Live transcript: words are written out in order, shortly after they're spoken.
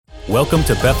Welcome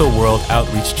to Bethel World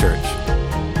Outreach Church.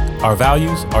 Our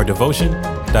values are devotion,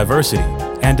 diversity,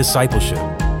 and discipleship.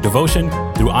 Devotion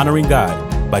through honoring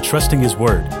God by trusting His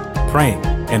Word, praying,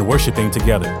 and worshiping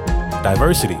together.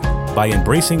 Diversity by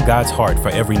embracing God's heart for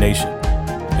every nation.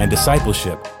 And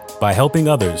discipleship by helping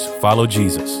others follow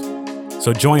Jesus.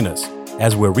 So join us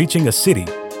as we're reaching a city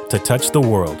to touch the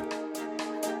world.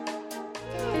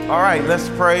 All right, let's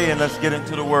pray and let's get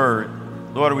into the Word.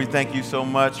 Lord, we thank you so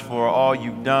much for all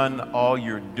you've done, all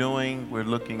you're doing. We're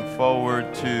looking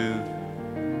forward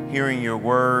to hearing your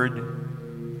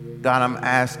Word. God, I'm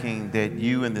asking that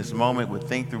you in this moment would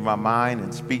think through my mind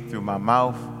and speak through my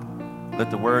mouth.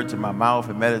 Let the words of my mouth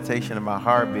and meditation of my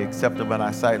heart be acceptable in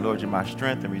thy sight. Lord, you're my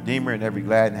strength and redeemer, and every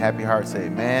glad and happy heart say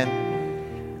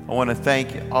amen. I want to thank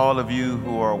all of you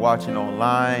who are watching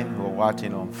online, who are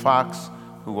watching on Fox,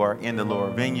 who are in the lower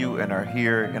venue and are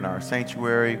here in our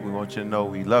sanctuary. We want you to know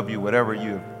we love you, whatever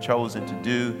you have chosen to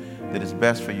do that is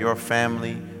best for your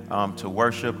family to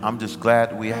worship. I'm just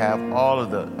glad we have all of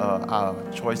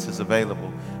the choices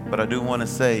available. But I do want to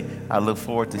say I look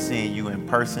forward to seeing you in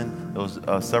person. Those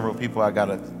several people I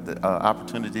got an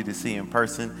opportunity to see in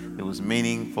person. It was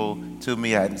meaningful to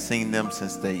me. I hadn't seen them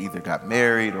since they either got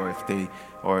married or if they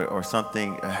or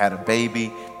something had a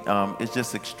baby. It's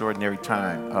just extraordinary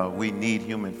time. We need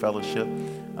human fellowship.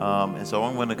 And so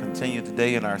I'm going to continue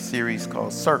today in our series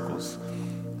called Circles.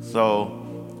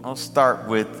 So I'll start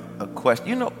with a question.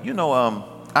 You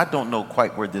know, I don't know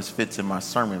quite where this fits in my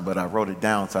sermon, but I wrote it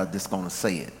down, so I'm just going to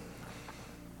say it.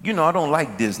 You know, I don't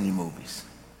like Disney movies.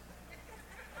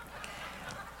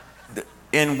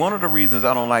 And one of the reasons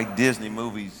I don't like Disney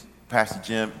movies, Pastor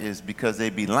Jim, is because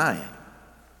they be lying.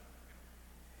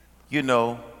 You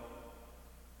know,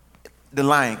 The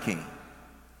Lion King.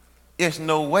 There's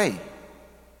no way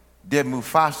that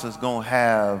Mufasa's going to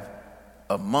have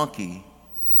a monkey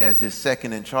as his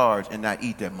second in charge and not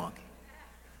eat that monkey.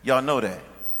 Y'all know that.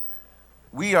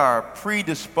 We are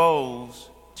predisposed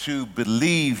to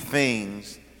believe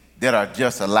things that are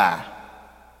just a lie.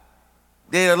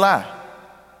 They're a lie.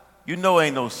 You know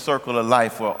ain't no circle of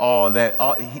life for all that.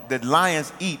 The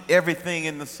lions eat everything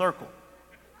in the circle.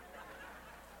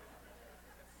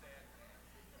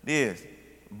 It is.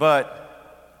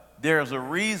 But there's a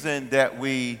reason that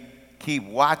we keep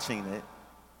watching it,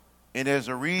 and there's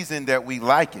a reason that we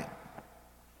like it.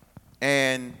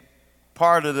 And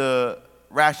part of the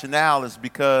rationale is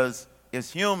because as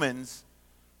humans,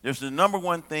 there's the number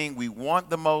one thing we want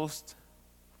the most,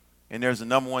 and there's the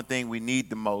number one thing we need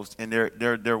the most, and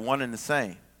they're one and the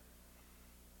same.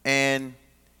 And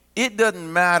it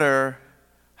doesn't matter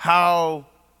how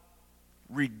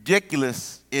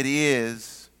ridiculous it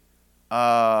is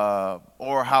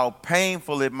or how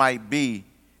painful it might be,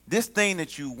 this thing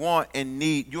that you want and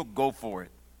need, you'll go for it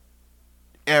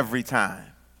every time.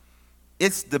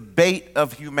 It's the bait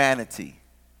of humanity.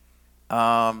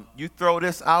 You throw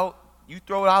this out, you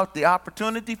throw out the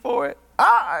opportunity for it,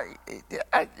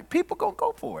 people gonna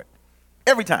go for it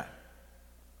every time.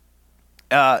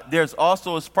 There's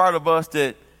also a part of us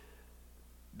that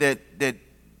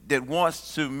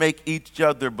wants to make each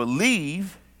other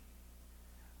believe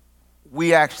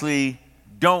we actually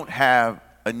don't have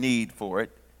a need for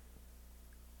it.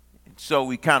 And so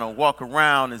we kind of walk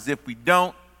around as if we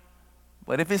don't.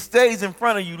 But if it stays in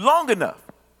front of you long enough,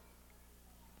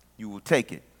 you will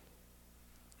take it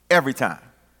every time.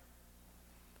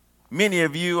 Many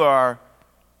of you are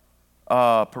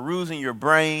perusing your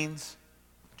brains,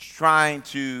 trying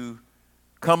to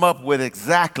come up with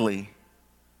exactly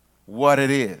what it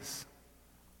is.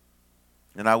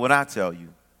 And I will not tell you.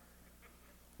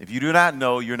 If you do not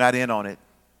know, you're not in on it.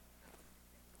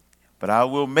 But I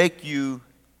will make you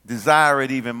desire it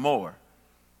even more.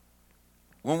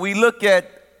 When we look at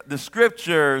the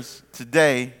scriptures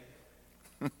today,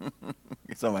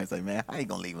 somebody say, man, I ain't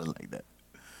going to leave it like that.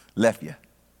 Left you.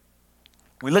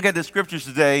 We look at the scriptures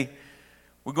today,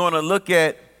 we're going to look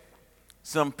at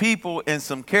some people and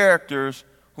some characters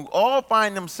who all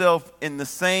find themselves in the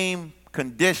same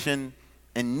condition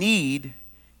and need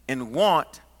and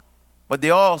want, but they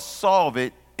all solve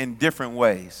it in different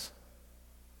ways.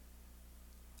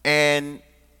 And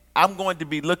I'm going to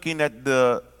be looking at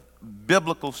the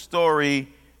biblical story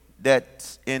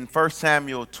that's in 1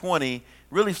 Samuel 20.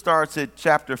 Really starts at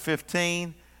chapter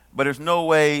 15, but there's no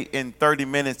way in 30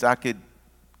 minutes I could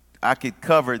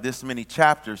cover this many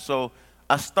chapters. So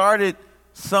I started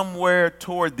somewhere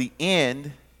toward the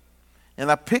end, and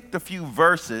I picked a few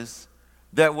verses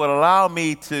that would allow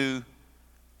me to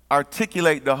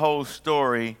articulate the whole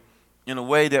story in a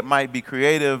way that might be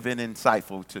creative and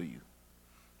insightful to you.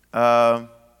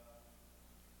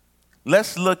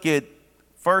 Let's look at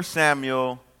 1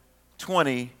 Samuel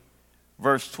 20,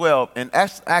 verse 12, and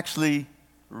actually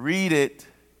read it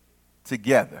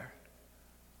together.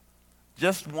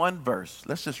 Just one verse.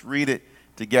 Let's just read it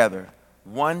together.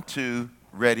 1, 2,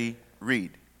 ready,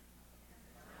 read.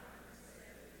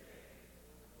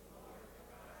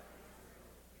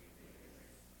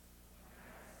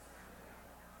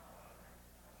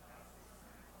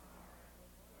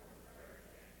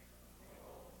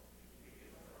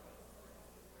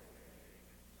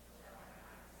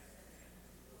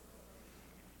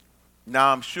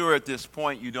 Now, I'm sure at this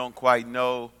point you don't quite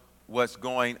know what's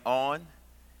going on,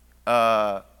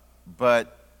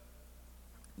 but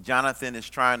Jonathan is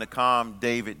trying to calm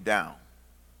David down.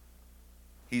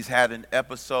 He's had an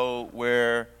episode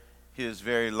where his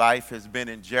very life has been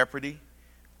in jeopardy.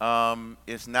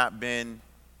 It's not been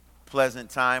a pleasant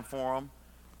time for him.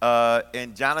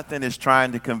 And Jonathan is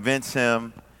trying to convince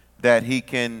him that he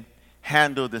can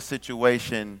handle the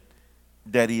situation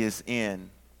that he is in.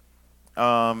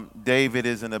 David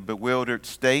is in a bewildered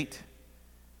state.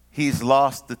 He's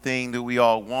lost the thing that we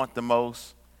all want the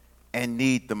most and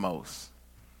need the most.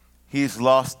 He's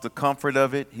lost the comfort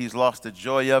of it. He's lost the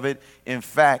joy of it. In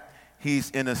fact,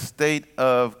 he's in a state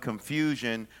of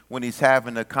confusion when he's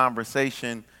having a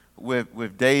conversation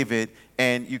with David,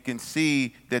 and you can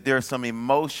see that there's some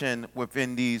emotion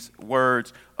within these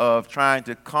words of trying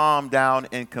to calm down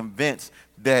and convince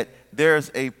that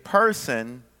there's a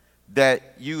person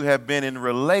that you have been in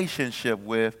relationship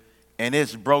with, and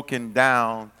it's broken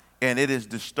down, and it has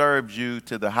disturbed you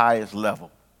to the highest level.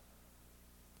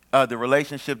 The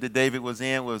relationship that David was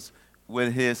in was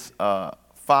with his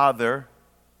father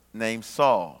named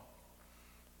Saul.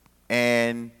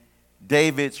 And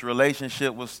David's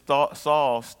relationship with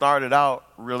Saul started out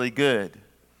really good.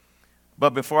 But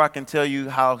before I can tell you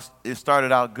how it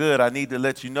started out good, I need to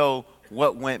let you know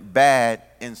what went bad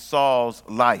in Saul's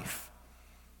life.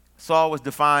 Saul was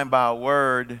defined by a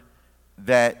word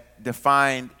that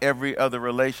defined every other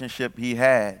relationship he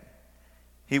had.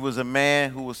 He was a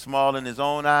man who was small in his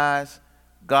own eyes.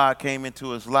 God came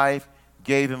into his life,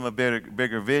 gave him a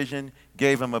bigger vision,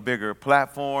 gave him a bigger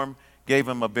platform, gave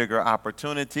him a bigger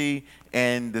opportunity,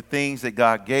 and the things that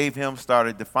God gave him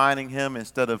started defining him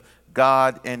instead of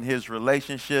God and his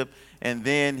relationship. And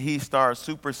then he started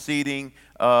superseding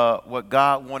what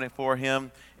God wanted for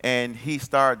him, and he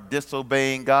started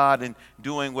disobeying God and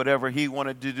doing whatever he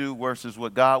wanted to do versus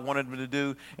what God wanted him to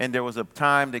do. And there was a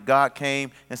time that God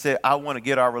came and said, I want to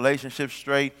get our relationship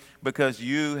straight because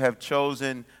you have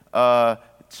chosen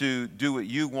to do what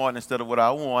you want instead of what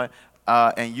I want,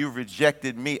 and you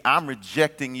rejected me. I'm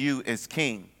rejecting you as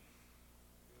king.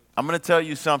 I'm going to tell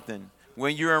you something.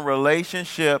 When you're in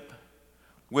relationship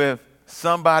with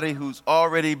somebody who's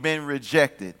already been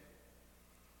rejected,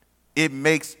 it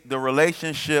makes the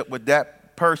relationship with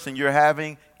that person you're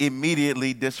having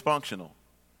immediately dysfunctional.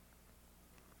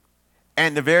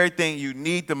 And the very thing you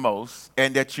need the most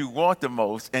and that you want the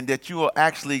most and that you will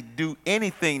actually do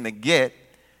anything to get,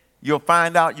 you'll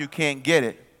find out you can't get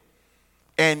it.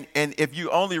 And if you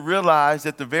only realize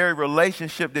that the very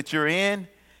relationship that you're in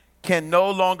can no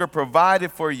longer provide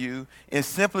it for you, it's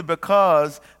simply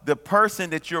because the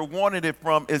person that you're wanting it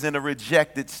from is in a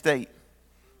rejected state.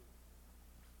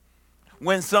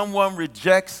 When someone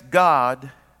rejects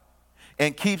God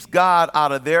and keeps God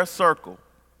out of their circle,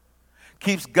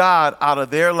 keeps God out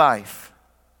of their life,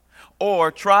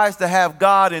 or tries to have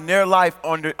God in their life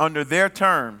under their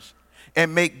terms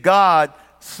and make God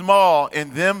small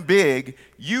and them big,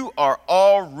 you are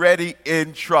already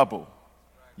in trouble.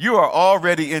 You are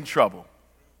already in trouble.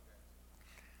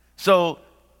 So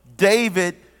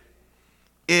David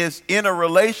is in a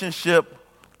relationship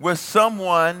with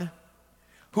someone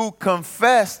who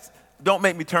confessed. Don't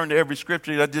make me turn to every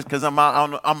scripture just because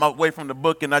I'm away from the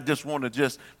book and I just want to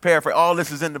just paraphrase. All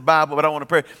this is in the Bible, but I want to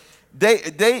pray.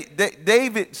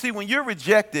 David, see, when you're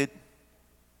rejected,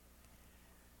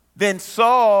 then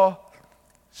Saul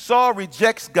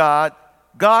rejects God,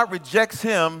 God rejects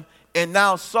him, and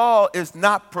now Saul is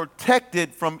not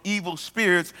protected from evil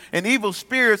spirits, and evil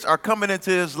spirits are coming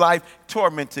into his life,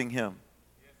 tormenting him.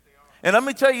 Yes, they are. And let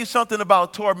me tell you something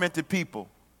about tormented people.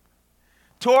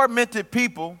 Tormented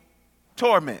people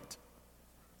torment.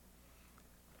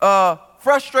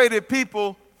 Frustrated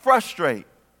people frustrate.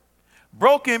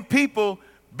 Broken people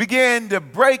begin to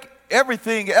break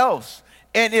everything else.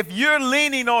 And if you're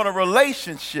leaning on a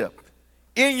relationship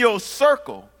in your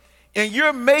circle and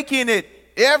you're making it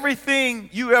everything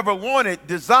you ever wanted,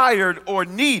 desired, or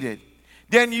needed,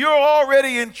 then you're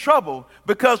already in trouble,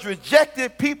 because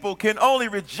rejected people can only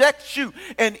reject you.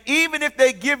 And even if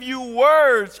they give you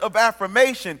words of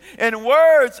affirmation and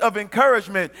words of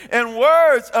encouragement and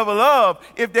words of love,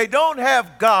 if they don't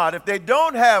have God, if they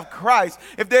don't have Christ,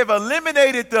 if they've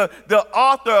eliminated the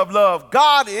author of love,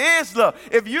 God is love.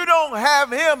 If you don't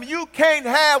have him, you can't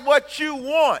have what you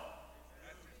want.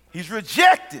 He's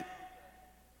rejected.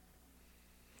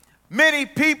 Many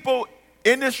people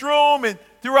in this room and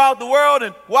throughout the world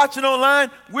and watching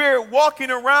online, we're walking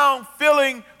around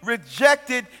feeling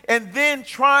rejected and then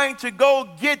trying to go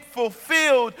get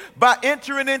fulfilled by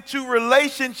entering into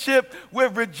relationship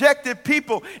with rejected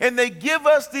people. And they give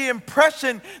us the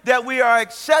impression that we are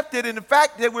accepted, and the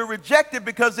fact that we're rejected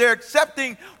because they're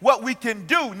accepting what we can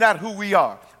do, not who we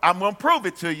are. I'm going to prove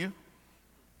it to you.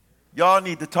 Y'all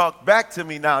need to talk back to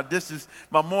me now. This is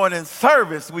my morning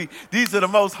service. These are the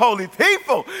most holy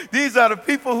people. These are the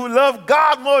people who love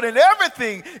God more than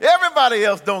everything. Everybody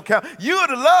else don't count. You are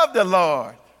to love the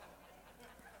Lord.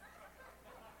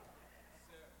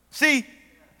 See,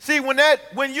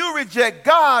 when you reject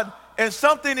God and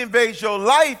something invades your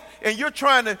life and you're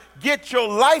trying to get your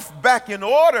life back in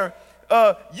order,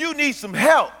 you need some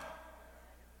help.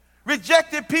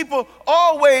 Rejected people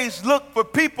always look for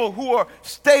people who are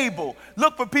stable,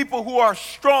 look for people who are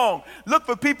strong, look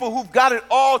for people who've got it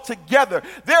all together.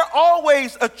 They're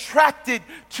always attracted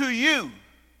to you.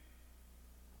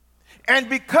 And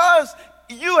because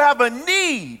you have a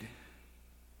need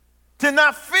to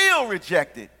not feel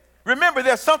rejected, remember,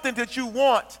 there's something that you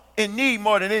want and need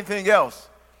more than anything else.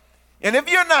 And if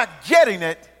you're not getting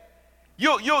it,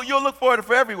 You'll look for it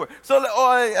for everywhere. So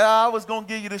I was going to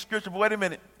give you the scripture, but wait a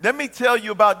minute. Let me tell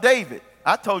you about David.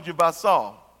 I told you about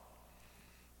Saul.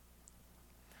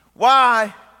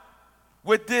 Why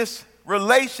would this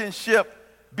relationship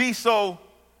be so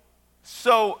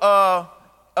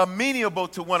amenable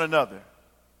to one another?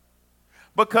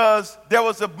 Because there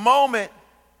was a moment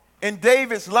in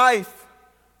David's life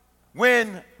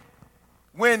when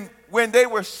they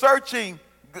were searching,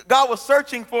 God was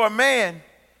searching for a man.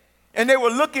 And they were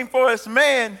looking for this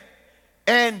man,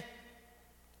 and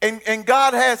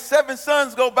God had 7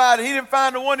 sons go by, and he didn't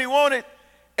find the one he wanted.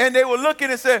 And they were looking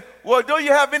and said, well, do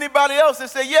you have anybody else? They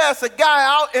said, yeah, it's a guy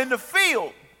out in the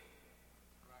field.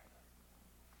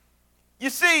 You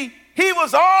see, he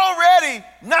was already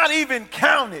not even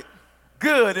counted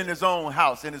good in his own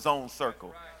house, in his own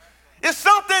circle. It's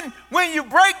something when you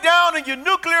break down in your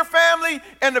nuclear family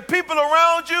and the people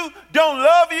around you don't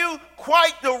love you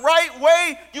quite the right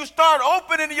way, you start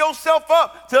opening yourself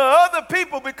up to other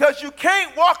people because you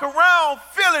can't walk around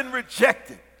feeling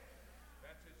rejected.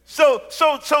 So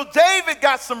David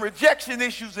got some rejection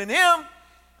issues in him.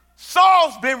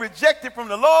 Saul's been rejected from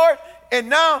the Lord,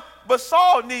 but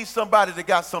Saul needs somebody that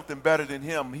got something better than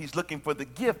him. He's looking for the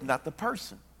gift, not the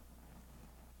person.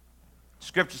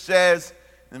 Scripture says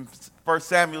in 1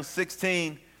 Samuel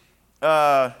 16,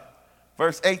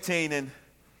 verse 18,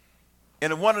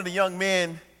 and one of the young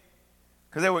men,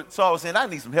 because Saul was saying, I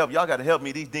need some help. Y'all got to help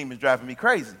me. These demons driving me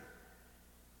crazy.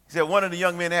 He said, one of the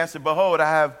young men answered, behold, I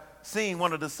have seen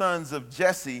one of the sons of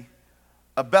Jesse,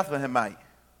 a Bethlehemite,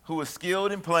 who was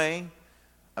skilled in playing,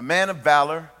 a man of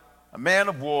valor, a man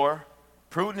of war,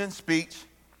 prudent in speech,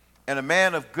 and a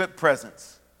man of good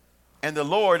presence. And the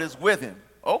Lord is with him.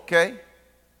 Okay.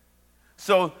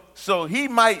 So he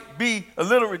might be a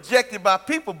little rejected by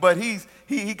people, but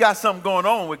he got something going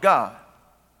on with God.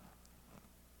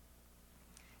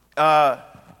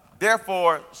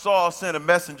 Therefore, Saul sent a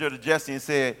messenger to Jesse and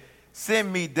said,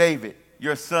 send me David,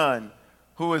 your son,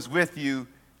 who is with you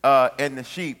and the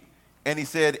sheep. And he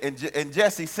said, and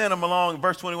Jesse sent him along,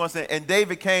 verse 21 said, and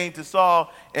David came to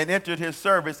Saul and entered his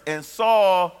service, and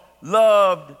Saul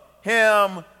loved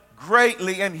him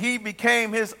greatly, and he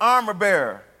became his armor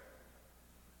bearer.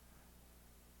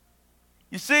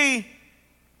 You see,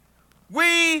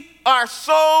 we are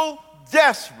so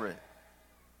desperate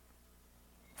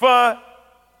for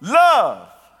love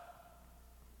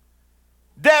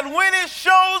that when it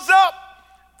shows up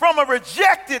from a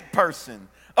rejected person,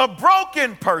 a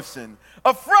broken person,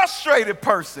 a frustrated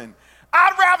person,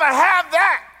 I'd rather have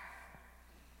that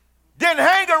than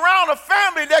hang around a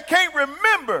family that can't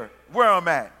remember where I'm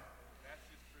at.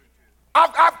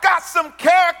 I've got some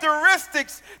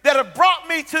characteristics that have brought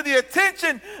me to the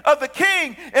attention of the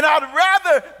King, and I'd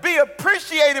rather be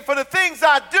appreciated for the things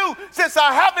I do since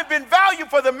I haven't been valued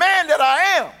for the man that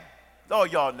I am. Oh,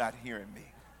 y'all not hearing me.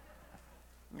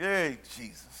 Hey,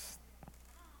 Jesus.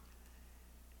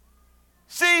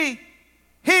 See,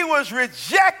 he was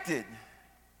rejected,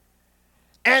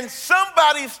 and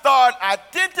somebody started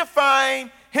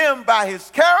identifying him by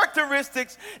his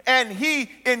characteristics, and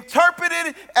he interpreted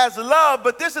it as love,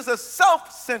 but this is a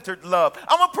self-centered love.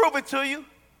 I'm going to prove it to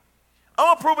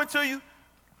you.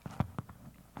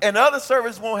 And other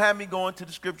service won't have me go into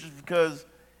the scriptures because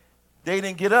they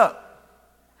didn't get up.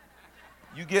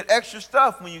 You get extra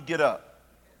stuff when you get up.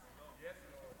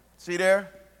 See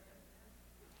there?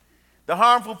 The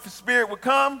harmful spirit would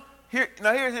come. Here.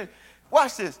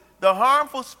 Watch this. The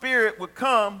harmful spirit would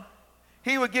come.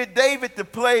 He would get David to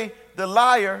play the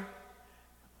lyre.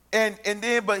 But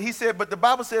the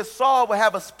Bible says Saul would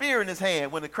have a spear in his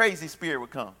hand when the crazy spirit would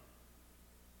come.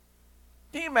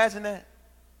 Can you imagine that?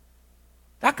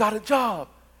 I got a job,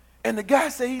 and the guy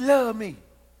said he loved me.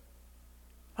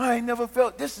 I ain't never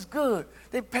felt this is good.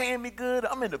 They paying me good.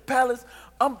 I'm in the palace.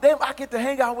 I get to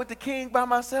hang out with the king by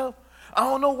myself. I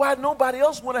don't know why nobody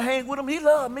else want to hang with him. He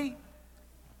loved me.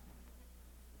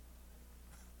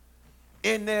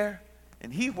 In there,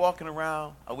 and he walking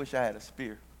around. I wish I had a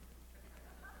spear.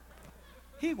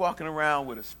 He walking around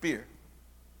with a spear,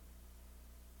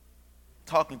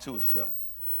 talking to himself.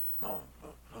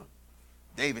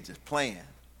 David just playing.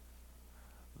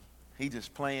 He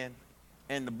just playing.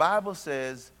 And the Bible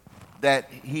says that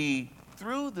he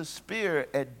threw the spear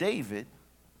at David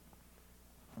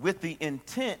with the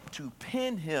intent to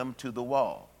pin him to the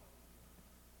wall.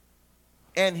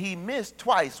 And he missed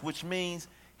twice, which means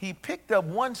he picked up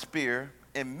one spear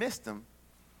and missed him,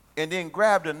 and then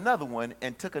grabbed another one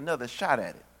and took another shot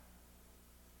at it.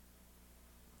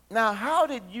 Now, how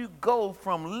did you go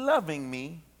from loving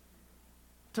me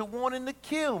to wanting to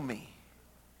kill me?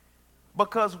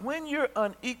 Because when you're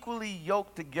unequally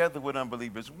yoked together with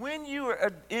unbelievers, when you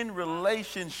are in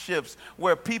relationships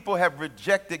where people have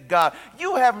rejected God,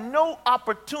 you have no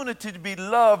opportunity to be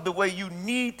loved the way you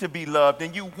need to be loved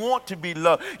and you want to be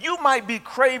loved. You might be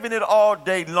craving it all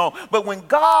day long, but when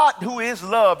God, who is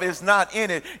love, is not in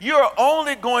it, you're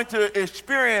only going to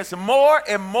experience more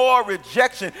and more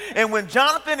rejection. And when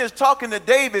Jonathan is talking to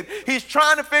David, he's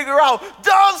trying to figure out,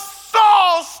 does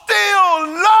Saul still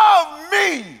love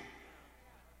me?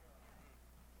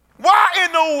 Why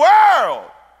in the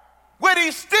world would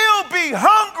he still be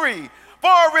hungry for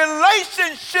a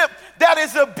relationship that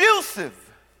is abusive?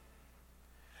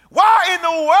 Why in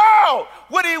the world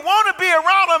would he want to be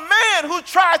around a man who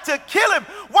tried to kill him?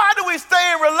 Why do we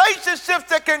stay in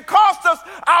relationships that can cost us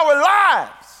our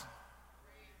lives?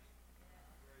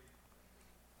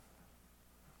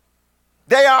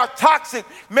 They are toxic.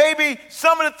 Maybe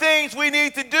some of the things we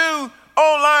need to do,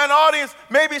 online audience,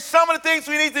 maybe some of the things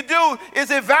we need to do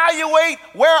is evaluate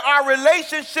where our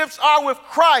relationships are with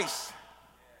Christ.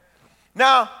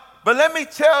 Now, but let me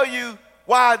tell you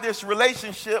why this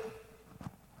relationship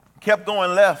kept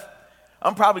going left.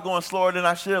 I'm probably going slower than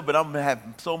I should, but I'm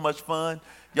having so much fun.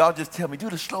 Y'all just tell me, do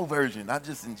the slow version. I'm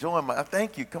just enjoying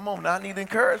thank you. Come on now, I need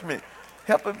encouragement.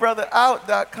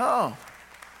 HelpABrotherOut.com.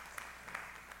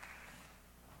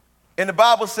 And the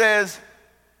Bible says,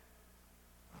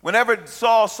 whenever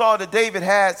Saul saw that David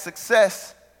had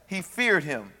success, he feared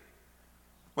him.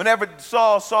 Whenever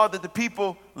Saul saw that the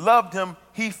people loved him,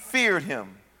 he feared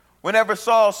him. Whenever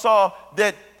Saul saw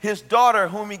that his daughter,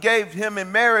 whom he gave him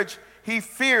in marriage, he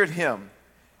feared him.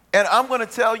 And I'm going to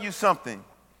tell you something.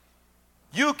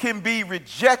 You can be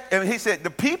rejected. And he said,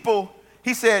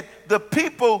 the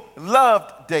people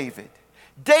loved David.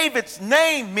 David's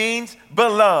name means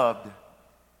beloved.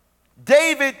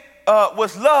 David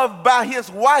was loved by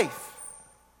his wife.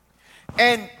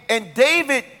 And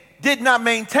David did not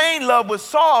maintain love with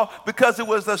Saul because it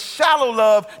was a shallow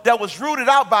love that was rooted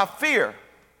out by fear.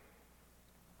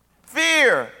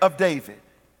 Fear of David.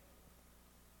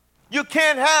 You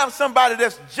can't have somebody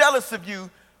that's jealous of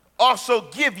you also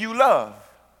give you love.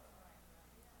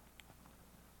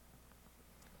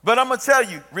 But I'm going to tell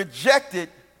you, rejected,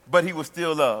 but he was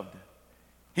still loved.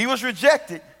 He was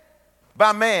rejected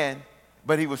by man,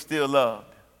 but he was still loved.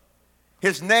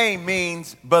 His name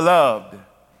means beloved.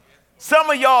 Some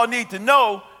of y'all need to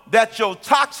know that your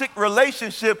toxic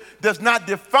relationship does not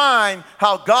define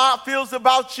how God feels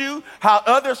about you, how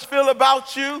others feel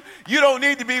about you. You don't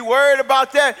need to be worried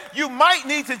about that. You might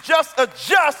need to just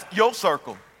adjust your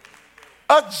circle.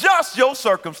 Adjust your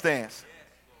circumstance.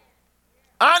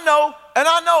 I know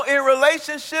in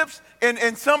relationships,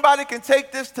 and somebody can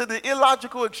take this to the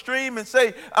illogical extreme and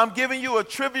say, I'm giving you a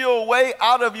trivial way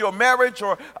out of your marriage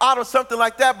or out of something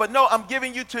like that. But no, I'm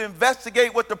giving you to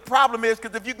investigate what the problem is,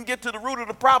 because if you can get to the root of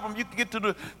the problem, you can get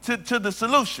to the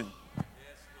solution.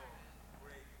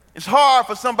 It's hard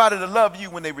for somebody to love you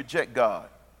when they reject God.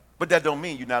 But that don't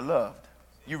mean you're not loved.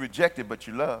 You rejected, but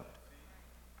you loved.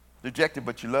 Rejected,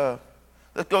 but you loved.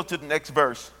 Let's go to the next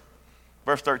verse.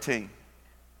 Verse 13.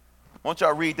 I want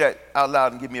y'all to read that out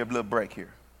loud and give me a little break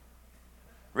here.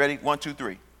 Ready? 1, 2,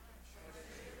 3.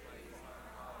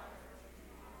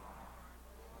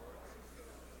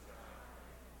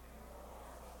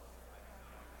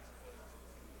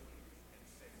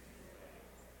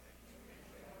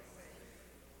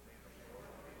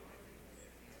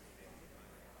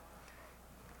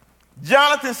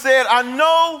 Jonathan said, I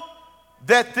know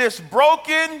that this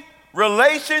broken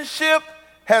relationship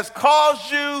has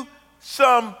caused you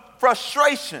some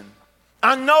frustration.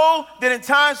 I know that in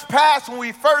times past when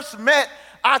we first met,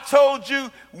 I told you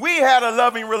we had a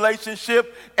loving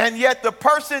relationship, and yet the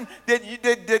person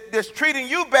that's treating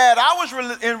you bad, I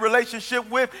was in relationship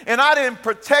with, and I didn't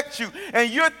protect you.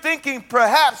 And you're thinking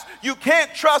perhaps you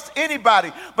can't trust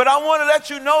anybody. But I want to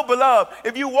let you know, beloved,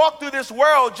 if you walk through this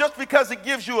world just because it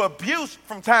gives you abuse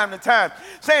from time to time,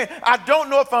 saying, I don't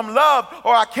know if I'm loved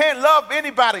or I can't love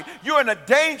anybody, you're in a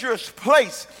dangerous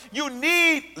place. You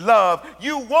need love.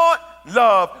 You want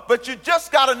love, but you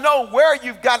just got to know where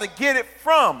you've got to get it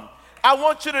from. I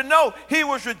want you to know he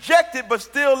was rejected but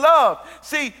still loved.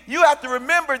 See, you have to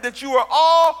remember that you are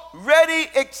already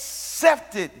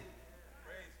accepted.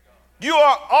 You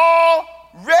are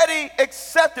already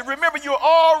accepted. Remember, you're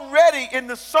already in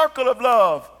the circle of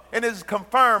love, and it is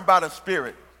confirmed by the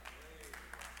Spirit.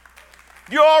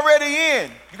 You're already in.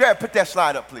 You got to put that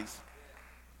slide up, please.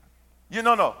 You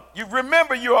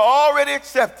remember you are already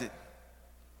accepted.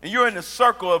 And you're in the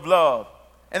circle of love.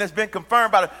 And it's been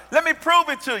confirmed by Let me prove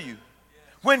it to you.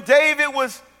 When David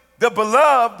was the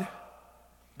beloved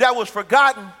that was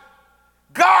forgotten,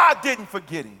 God didn't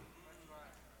forget him.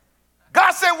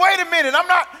 God said, wait a minute,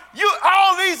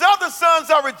 all these other sons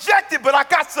are rejected, but I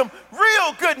got some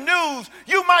real good news.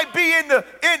 You might be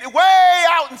way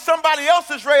out in somebody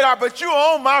else's radar, but you're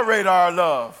on my radar,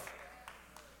 love.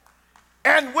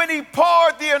 And when he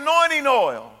poured the anointing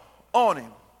oil on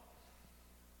him,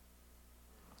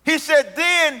 he said,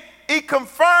 then he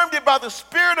confirmed it by the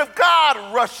Spirit of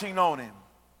God rushing on him.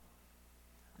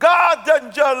 God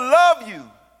doesn't just love you.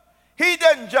 He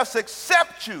doesn't just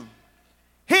accept you.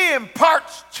 He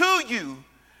imparts to you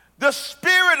the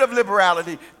spirit of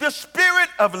liberality, the spirit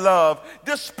of love,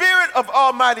 the spirit of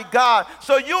Almighty God.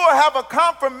 So you will have a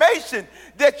confirmation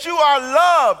that you are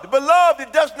loved. Beloved,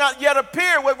 it does not yet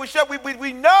appear.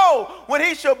 We know when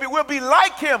he shall be, we'll be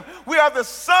like him. We are the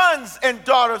sons and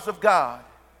daughters of God.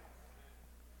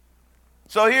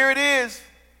 So here it is.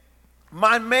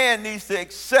 My man needs to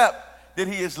accept that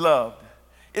he is loved.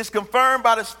 It's confirmed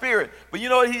by the Spirit. But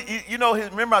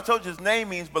remember I told you his name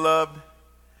means beloved.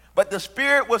 But the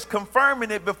Spirit was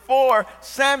confirming it before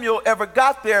Samuel ever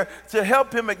got there to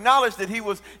help him acknowledge that he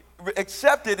was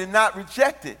accepted and not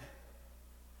rejected.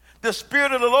 The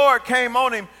Spirit of the Lord came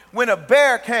on him when a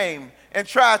bear came and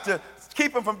tried to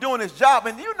keep him from doing his job.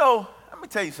 And let me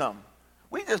tell you something.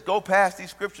 We just go past these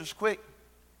scriptures quick.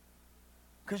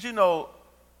 Because,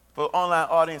 for online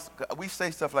audience, we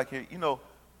say stuff like here,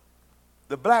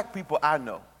 the black people I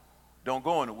know don't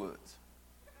go in the woods.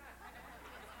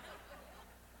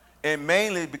 And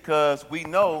mainly because we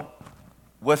know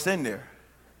what's in there.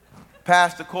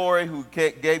 Pastor Corey, who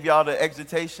gave y'all the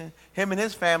exhortation, him and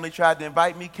his family tried to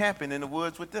invite me camping in the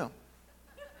woods with them.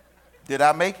 Did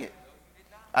I make it?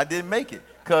 I didn't make it.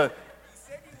 Because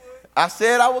I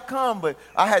said I would come, but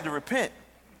I had to repent.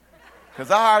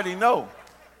 Because I already know.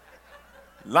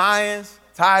 Lions,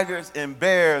 tigers, and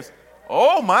bears,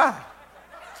 oh my.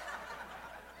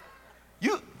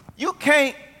 You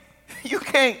can't,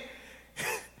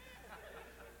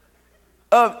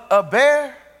 a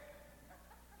bear.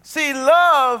 See,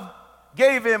 love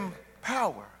gave him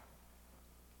power.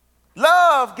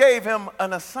 Love gave him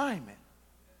an assignment.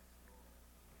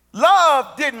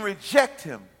 Love didn't reject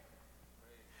him.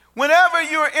 Whenever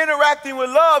you're interacting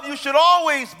with love, you should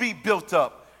always be built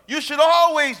up. You should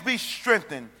always be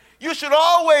strengthened. You should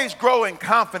always grow in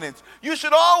confidence. You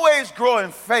should always grow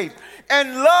in faith.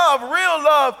 And love, real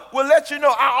love, will let you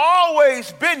know, I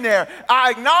always been there.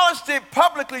 I acknowledged it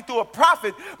publicly through a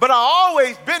prophet, but I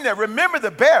always been there. Remember the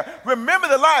bear. Remember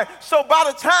the lion. So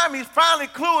by the time he's finally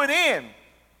cluing in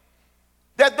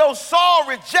that though Saul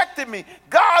rejected me,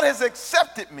 God has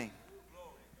accepted me.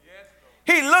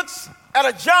 He looks at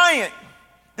a giant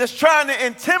that's trying to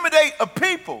intimidate a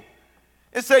people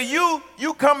and say, you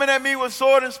coming at me with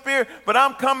sword and spear, but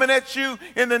I'm coming at you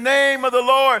in the name of the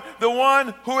Lord, the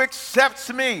one who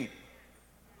accepts me,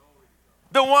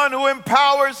 the one who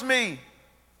empowers me.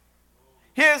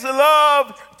 His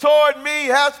love toward me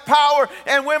has power.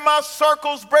 And when my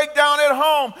circles break down at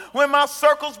home, when my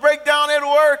circles break down at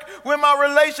work, when my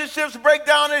relationships break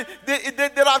down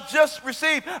that I've just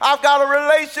received, I've got a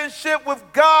relationship with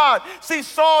God. See,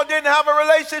 Saul didn't have a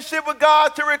relationship with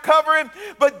God to recover him,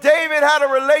 but David had a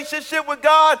relationship with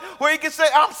God where he could say,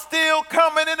 I'm still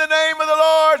coming in the name of the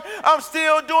Lord. I'm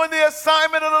still doing the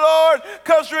assignment of the Lord.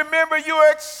 Because remember, you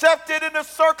are accepted in the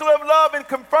circle of love and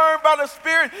confirmed by the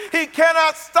Spirit. He cannot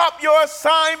stop your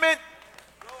assignment.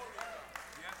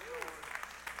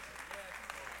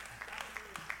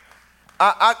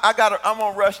 I'm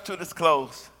going to rush to this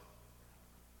close.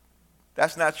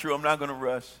 That's not true. I'm not going to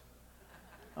rush.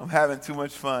 I'm having too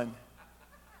much fun. You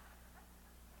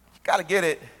got to get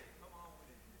it.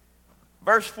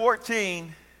 Verse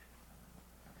 14.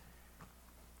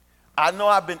 I know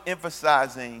I've been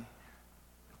emphasizing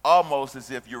almost as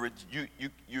if your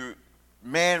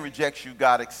man rejects you,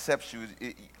 God accepts you.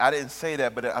 I didn't say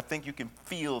that, but I think you can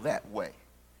feel that way.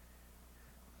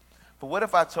 But what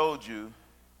if I told you,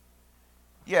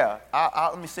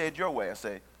 let me say it your way. I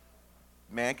say,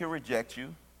 man can reject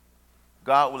you,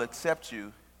 God will accept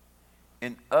you,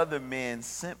 and other men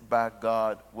sent by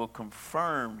God will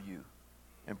confirm you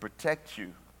and protect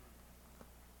you.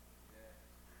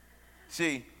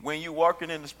 See, when you're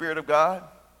walking in the Spirit of God,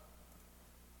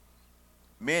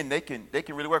 men, they can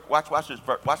really work. Watch this.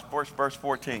 Watch verse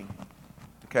 14.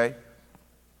 Okay?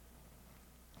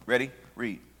 Ready?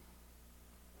 Read.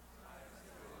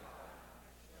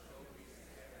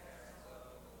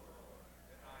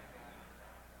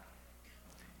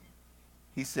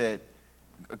 He said,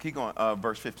 keep going,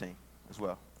 verse 15 as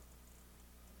well.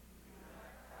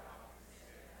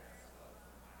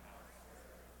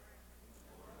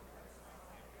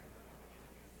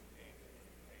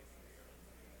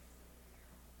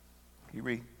 You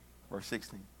read verse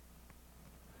 16.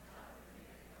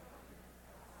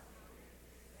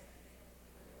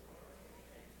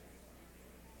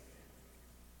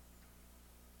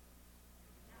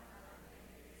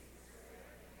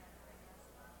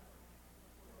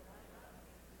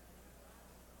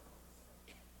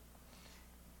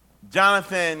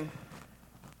 Jonathan,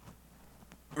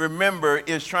 remember,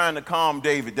 is trying to calm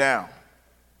David down.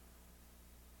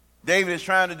 David is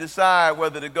trying to decide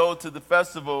whether to go to the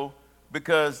festival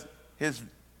because his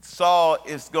Saul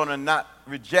is going to not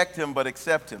reject him but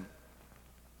accept him.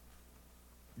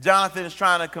 Jonathan is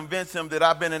trying to convince him that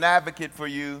I've been an advocate for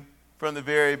you from the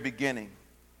very beginning.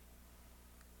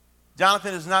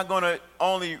 Jonathan is not going to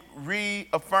only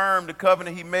reaffirm the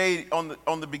covenant he made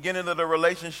on the beginning of the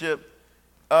relationship.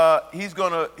 He's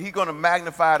going to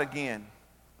magnify it again.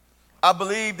 I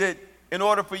believe that in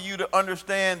order for you to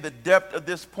understand the depth of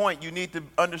this point, you need to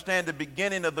understand the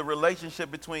beginning of the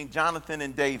relationship between Jonathan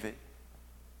and David.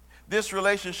 This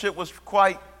relationship was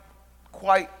quite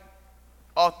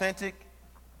authentic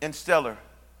and stellar.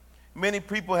 Many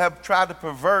people have tried to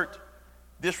pervert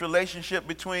this relationship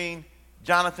between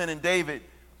Jonathan and David,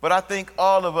 but I think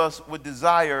all of us would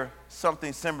desire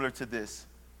something similar to this.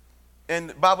 And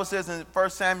the Bible says in 1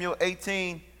 Samuel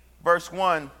 18, verse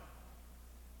 1,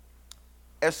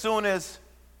 as soon as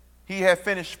he had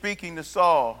finished speaking to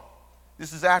Saul,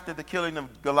 this is after the killing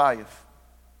of Goliath,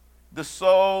 the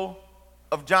soul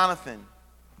of Jonathan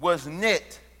was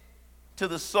knit to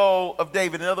the soul of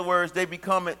David. In other words, they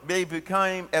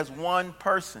became as one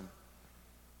person.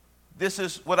 This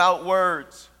is without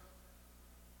words.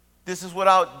 This is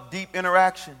without deep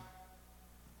interaction.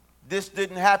 This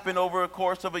didn't happen over a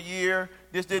course of a year.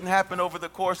 This didn't happen over the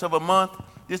course of a month.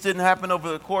 This didn't happen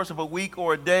over the course of a week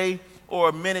or a day or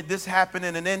a minute. This happened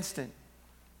in an instant.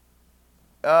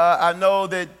 I know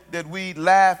that we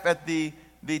laugh at the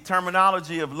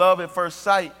terminology of love at first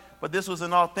sight, but this was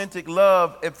an authentic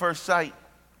love at first sight.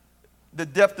 The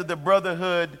depth of the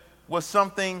brotherhood was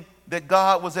something that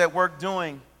God was at work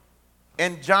doing.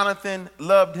 And Jonathan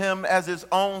loved him as his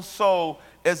own soul,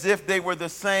 as if they were the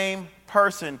same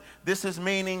person. This is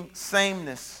meaning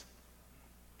sameness.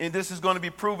 And this is going to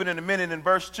be proven in a minute in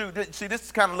verse 2. See, this is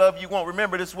the kind of love you want.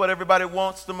 Remember, this is what everybody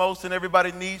wants the most and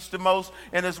everybody needs the most,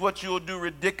 and it's what you'll do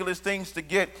ridiculous things to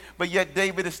get. But yet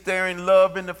David is staring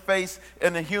love in the face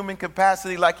in a human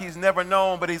capacity like he's never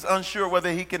known, but he's unsure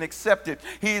whether he can accept it.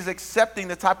 He's accepting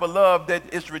the type of love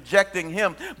that is rejecting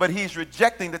him, but he's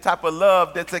rejecting the type of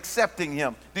love that's accepting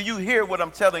him. Do you hear what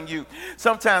I'm telling you?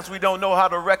 Sometimes we don't know how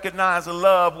to recognize a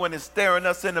love when it's staring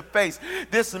us in the face.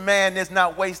 This man is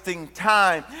not wasting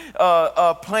time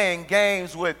playing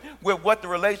games with what the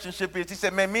relationship is. He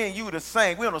said, man, me and you are the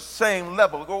same. We're on the same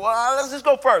level. Well, let's just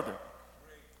go further.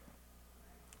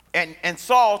 And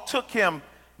Saul took him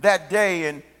that day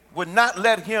and would not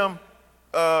let him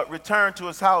returned to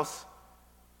his house,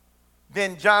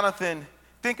 then Jonathan,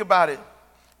 think about it,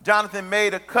 Jonathan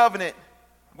made a covenant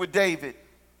with David.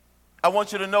 I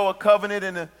want you to know a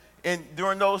covenant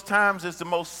during those times is the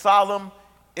most solemn,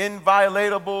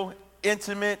 inviolable,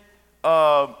 intimate,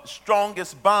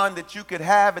 strongest bond that you could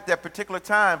have at that particular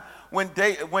time. When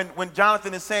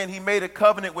Jonathan is saying he made a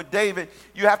covenant with David,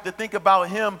 you have to think about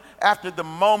him after the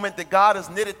moment that God has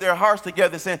knitted their hearts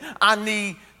together, saying, I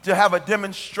need to have a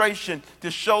demonstration to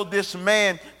show this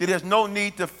man that there's no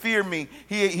need to fear me.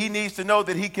 He needs to know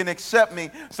that he can accept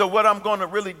me. So what I'm going to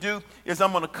really do is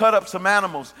I'm going to cut up some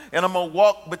animals, and I'm going to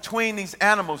walk between these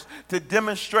animals to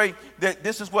demonstrate that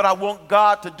this is what I want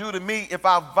God to do to me if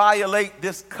I violate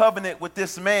this covenant with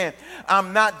this man.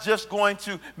 I'm not just going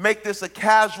to make this a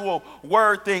casual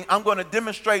word thing. I'm going to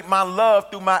demonstrate my love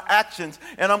through my actions,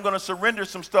 and I'm going to surrender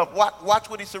some stuff.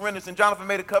 Watch what he surrenders. And Jonathan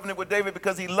made a covenant with David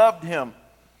because he loved him.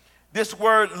 This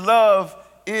word love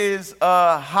is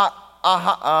ahab,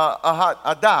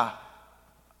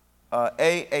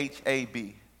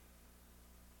 A-H-A-B.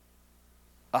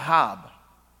 Ahab.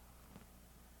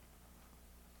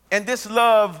 And this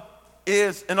love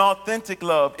is an authentic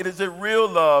love. It is a real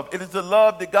love. It is the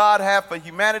love that God has for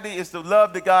humanity. It's the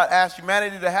love that God asked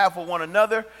humanity to have for one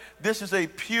another. This is a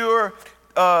pure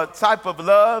type of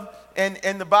love.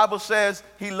 And the Bible says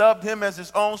he loved him as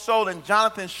his own soul, and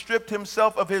Jonathan stripped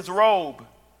himself of his robe.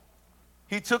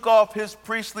 He took off his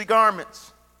priestly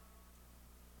garments,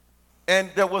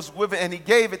 and that was with it, and he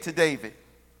gave it to David,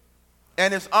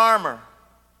 and his armor,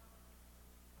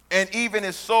 and even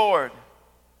his sword,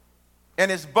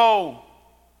 and his bow,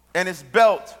 and his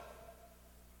belt.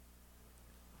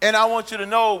 And I want you to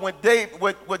know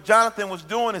what Jonathan was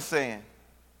doing is saying,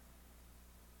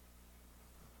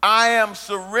 I am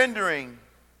surrendering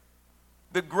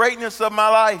the greatness of my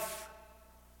life,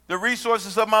 the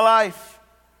resources of my life,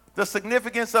 the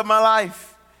significance of my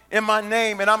life in my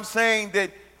name. And I'm saying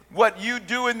that what you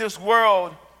do in this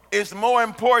world is more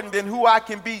important than who I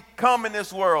can become in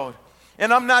this world.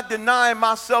 And I'm not denying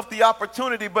myself the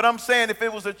opportunity, but I'm saying if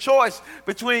it was a choice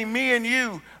between me and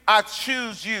you, I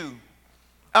choose you.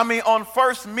 I mean, on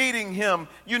first meeting him,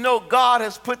 you know God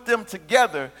has put them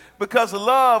together because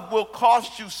love will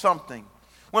cost you something.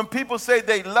 When people say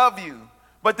they love you,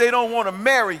 but they don't want to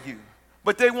marry you,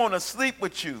 but they want to sleep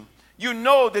with you, you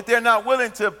know that they're not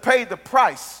willing to pay the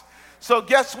price. So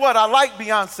guess what? I like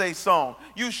Beyonce's song.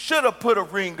 You should have put a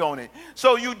ring on it.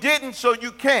 So you didn't, so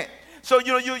you can't. So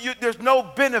there's no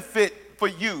benefit for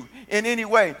you in any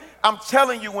way. I'm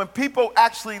telling you, when people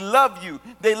actually love you,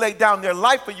 they lay down their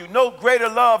life for you. No greater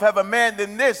love have a man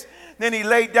than this, than he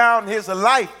laid down his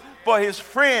life for his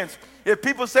friends. If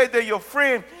people say they're your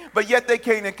friend, but yet they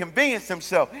can't inconvenience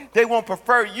themselves, they won't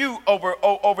prefer you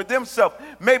over themselves.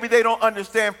 Maybe they don't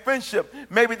understand friendship.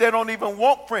 Maybe they don't even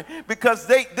want friends, because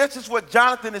this is what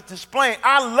Jonathan is displaying.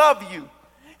 I love you.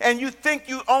 And you think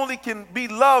you only can be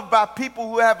loved by people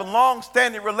who have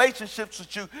long-standing relationships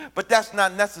with you, but that's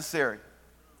not necessary.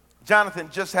 Jonathan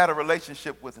just had a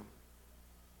relationship with him.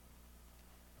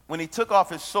 When he took off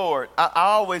his sword, I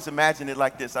always imagine it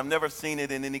like this. I've never seen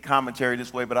it in any commentary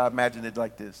this way, but I imagine it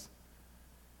like this.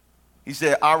 He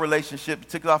said, our relationship, he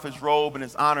took off his robe, and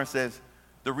his honor says,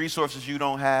 the resources you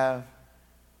don't have,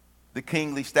 the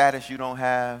kingly status you don't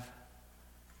have,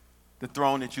 the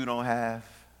throne that you don't have,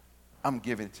 I'm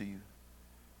giving it to you.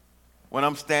 When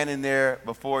I'm standing there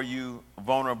before you,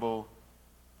 vulnerable,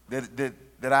 that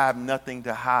I have nothing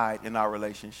to hide in our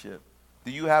relationship.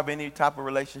 Do you have any type of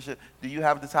relationship? Do you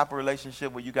have the type of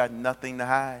relationship where you got nothing to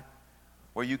hide?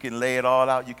 Where you can lay it all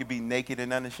out? You can be naked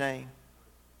and unashamed?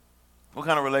 What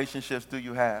kind of relationships do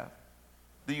you have?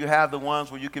 Do you have the ones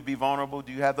where you could be vulnerable?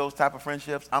 Do you have those type of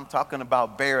friendships? I'm talking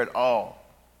about bear it all.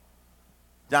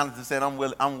 Jonathan said,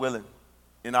 I'm willing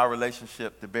in our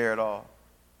relationship to bear it all.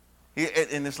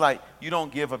 And it's like you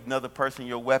don't give another person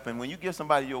your weapon. When you give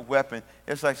somebody your weapon,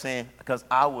 it's like saying, because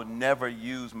I will never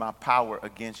use my power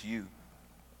against you.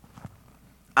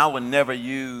 I will never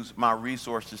use my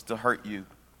resources to hurt you.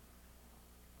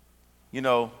 You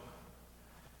know,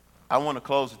 I want to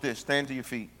close with this. Stand to your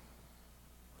feet.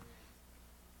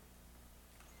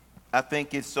 I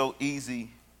think it's so easy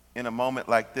in a moment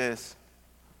like this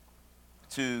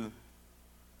to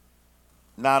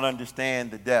not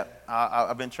understand the depth.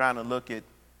 I've been trying to look at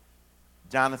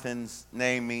Jonathan's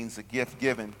name means a gift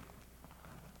given.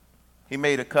 He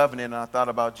made a covenant, and I thought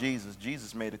about Jesus.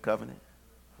 Jesus made a covenant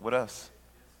with us.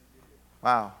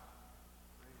 Wow.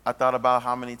 I thought about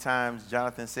how many times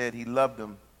Jonathan said he loved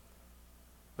them,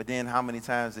 but then how many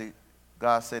times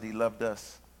God said he loved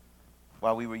us.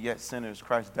 While we were yet sinners,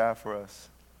 Christ died for us.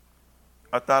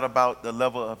 I thought about the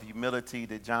level of humility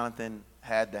that Jonathan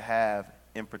had to have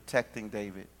in protecting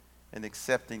David and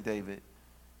accepting David,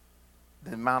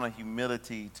 the amount of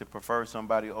humility to prefer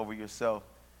somebody over yourself.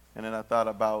 And then I thought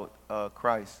about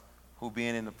Christ, who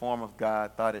being in the form of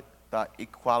God, thought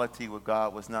equality with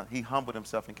God was not. He humbled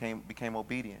himself and became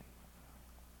obedient.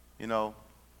 You know,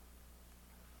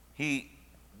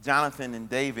 Jonathan and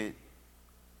David,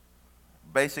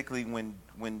 basically when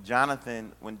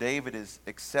David is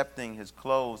accepting his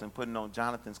clothes and putting on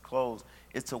Jonathan's clothes,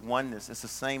 it's a oneness, it's a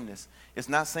sameness. It's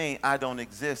not saying I don't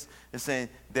exist. It's saying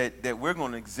that we're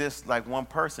going to exist like one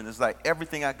person. It's like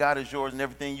everything I got is yours and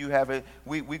everything you have,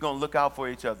 we're going to look out for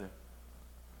each other.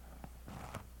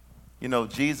 You know,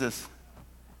 Jesus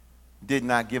did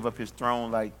not give up his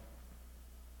throne like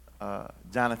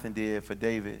Jonathan did for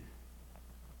David,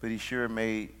 but he sure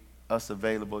made us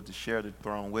available to share the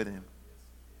throne with him.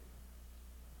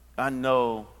 I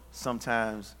know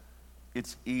sometimes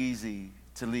it's easy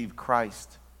to leave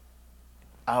Christ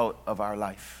out of our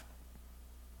life.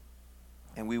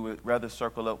 And we would rather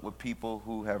circle up with people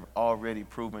who have already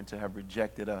proven to have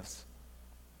rejected us.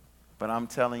 But I'm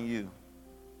telling you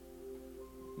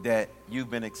that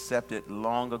you've been accepted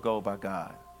long ago by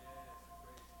God.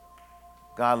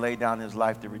 God laid down his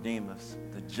life to redeem us,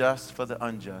 the just for the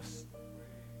unjust.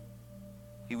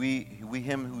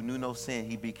 Him who knew no sin,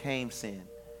 he became sin.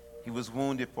 He was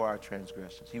wounded for our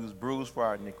transgressions. He was bruised for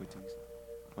our iniquities.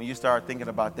 When you start thinking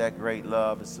about that great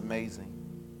love, it's amazing.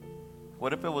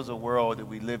 What if it was a world that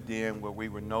we lived in where we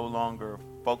were no longer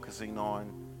focusing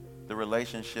on the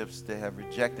relationships that have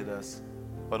rejected us,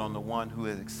 but on the one who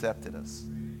has accepted us?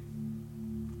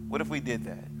 What if we did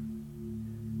that?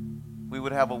 We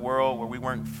would have a world where we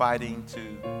weren't fighting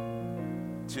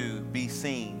to be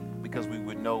seen because we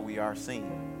would know we are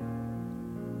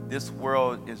seen. This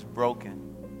world is broken.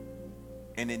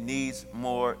 And it needs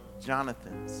more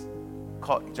Jonathans.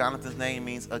 Jonathan's name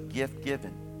means a gift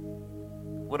given.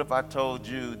 What if I told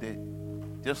you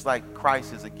that just like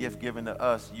Christ is a gift given to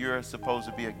us, you're supposed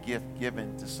to be a gift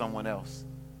given to someone else?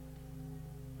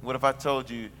 What if I told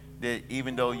you that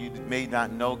even though you may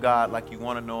not know God like you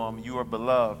want to know him, you are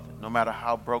beloved no matter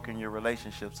how broken your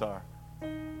relationships are?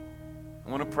 I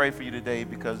want to pray for you today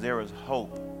because there is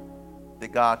hope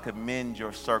that God could mend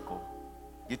your circle.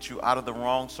 Get you out of the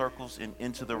wrong circles and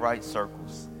into the right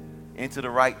circles, into the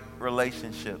right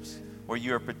relationships where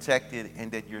you're protected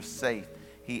and that you're safe.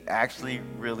 He actually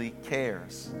really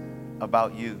cares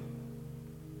about you.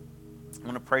 I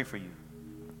want to pray for you.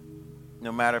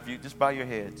 No matter if you just bow your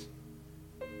heads.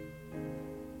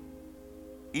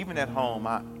 Even at home,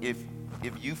 if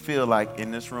you feel like in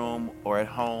this room or at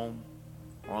home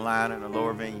or online in a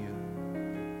lower venue,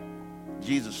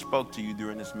 Jesus spoke to you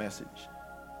during this message.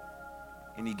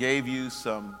 And he gave you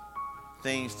some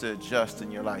things to adjust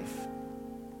in your life,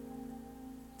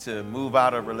 to move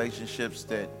out of relationships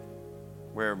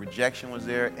where rejection was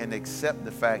there and accept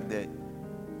the fact that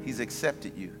he's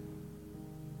accepted you.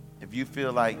 If you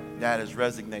feel like that has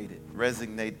resonates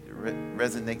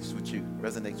with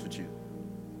you,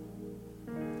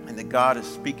 and that God is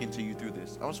speaking to you through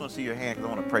this, I just want to see your hand because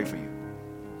I want to pray for you.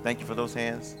 Thank you for those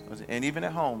hands. And even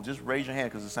at home, just raise your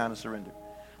hand because it's a sign of surrender.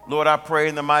 Lord, I pray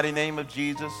in the mighty name of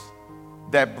Jesus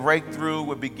that breakthrough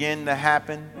would begin to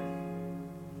happen.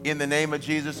 In the name of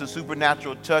Jesus, the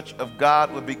supernatural touch of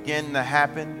God would begin to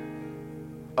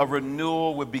happen. A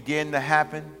renewal would begin to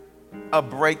happen. A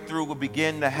breakthrough would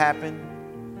begin to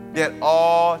happen. That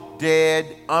all dead,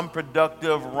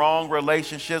 unproductive, wrong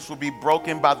relationships will be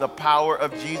broken by the power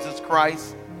of Jesus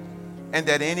Christ. And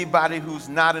that anybody who's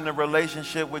not in a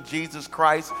relationship with Jesus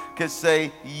Christ could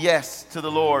say yes to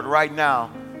the Lord right now.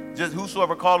 Just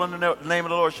whosoever called on the name of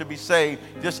the Lord should be saved.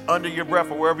 Just under your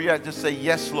breath or wherever you're at, just say,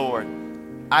 yes, Lord.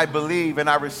 I believe and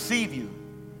I receive you.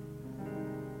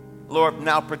 Lord,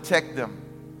 now protect them,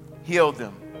 heal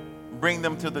them, bring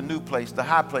them to the new place, the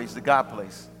high place, the God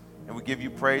place. And we give you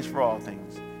praise for all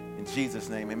things. In Jesus'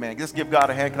 name, amen. Just give God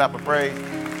a hand clap of praise.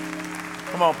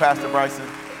 Come on, Pastor Bryson.